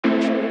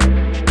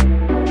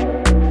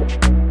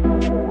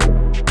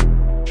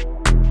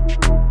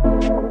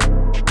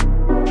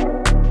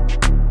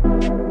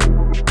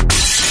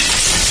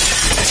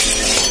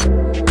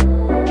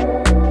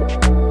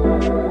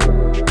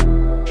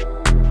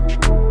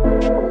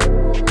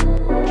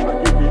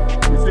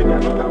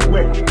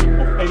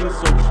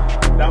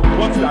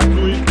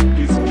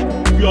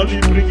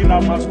bringing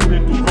out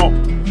Masquerade to rob.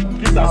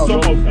 These are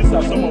some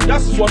of.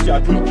 That's what you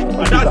are doing,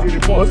 and that's the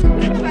report.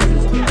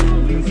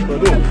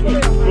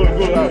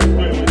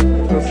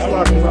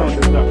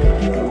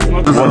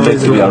 What led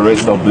to the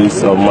arrest of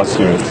this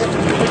Masquerade?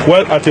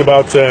 Well, at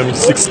about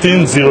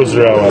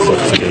 16:00 hours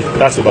of today,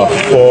 that's about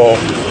 4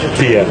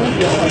 p.m.,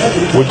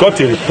 we got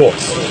a report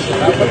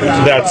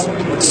that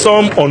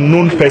some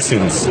unknown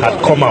persons had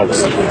come out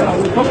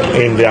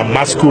in their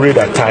masquerade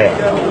attire,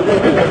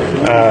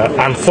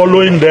 and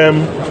following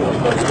them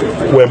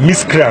were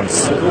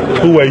miscreants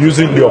who were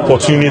using the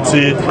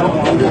opportunity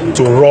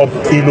to rob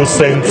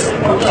innocent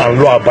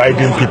and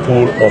law-abiding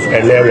people of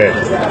Elere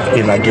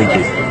in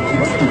Agege.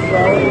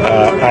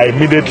 I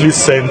immediately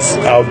sent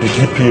out the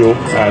DPO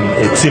and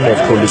a team of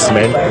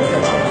policemen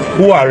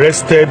who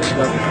arrested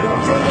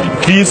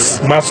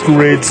these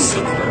masquerades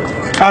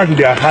and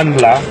their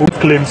handler, who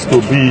claims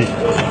to be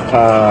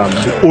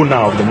the owner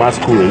of the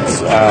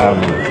masquerades,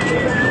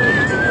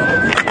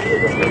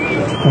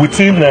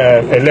 within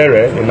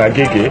Elere in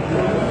Agege.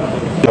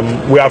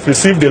 We have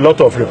received a lot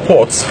of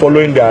reports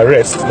following the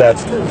arrest that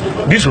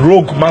these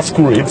rogue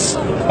masquerades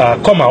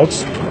come out.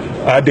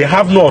 They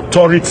have no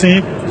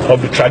authority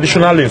of the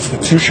traditional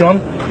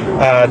institution.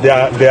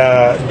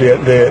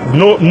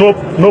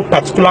 No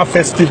particular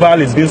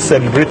festival is being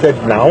celebrated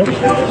now,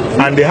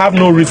 and they have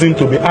no reason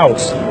to be out.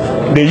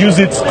 They use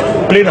it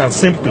plain and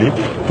simply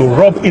to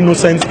rob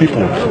innocent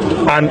people,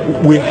 and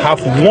we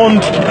have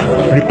warned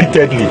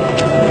repeatedly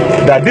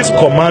that this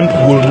command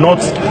will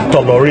not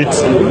tolerate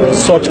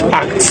such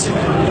acts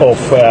of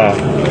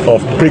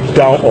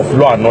breakdown of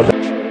law and order.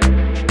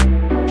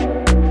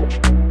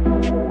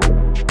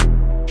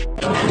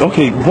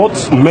 Okay, what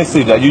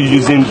message are you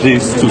using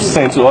this to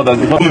send to others?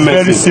 It's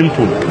very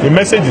simple. The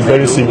message is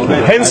very simple.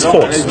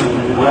 Henceforth,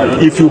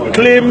 if you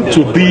claim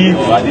to be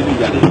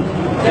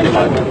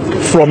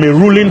from a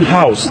ruling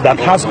house that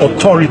has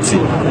authority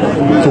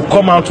to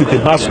come out with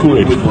a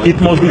masquerade, it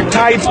must be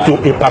tied to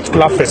a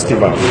particular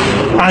festival,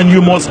 and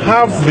you must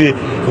have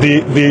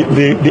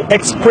the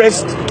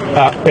expressed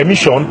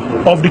permission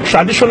of the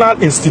traditional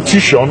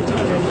institution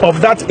of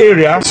that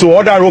area, so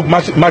other rogue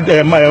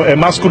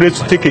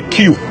masquerades to take a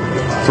cue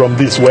from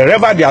this.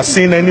 Wherever they are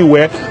seen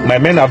anywhere, my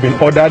men have been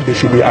ordered they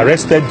should be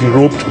arrested,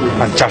 derobed,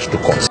 and charged to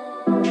court.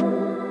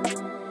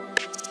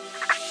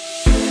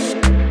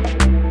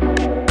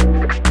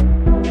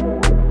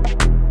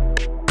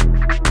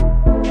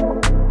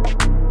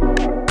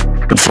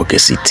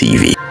 Advocacy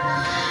TV.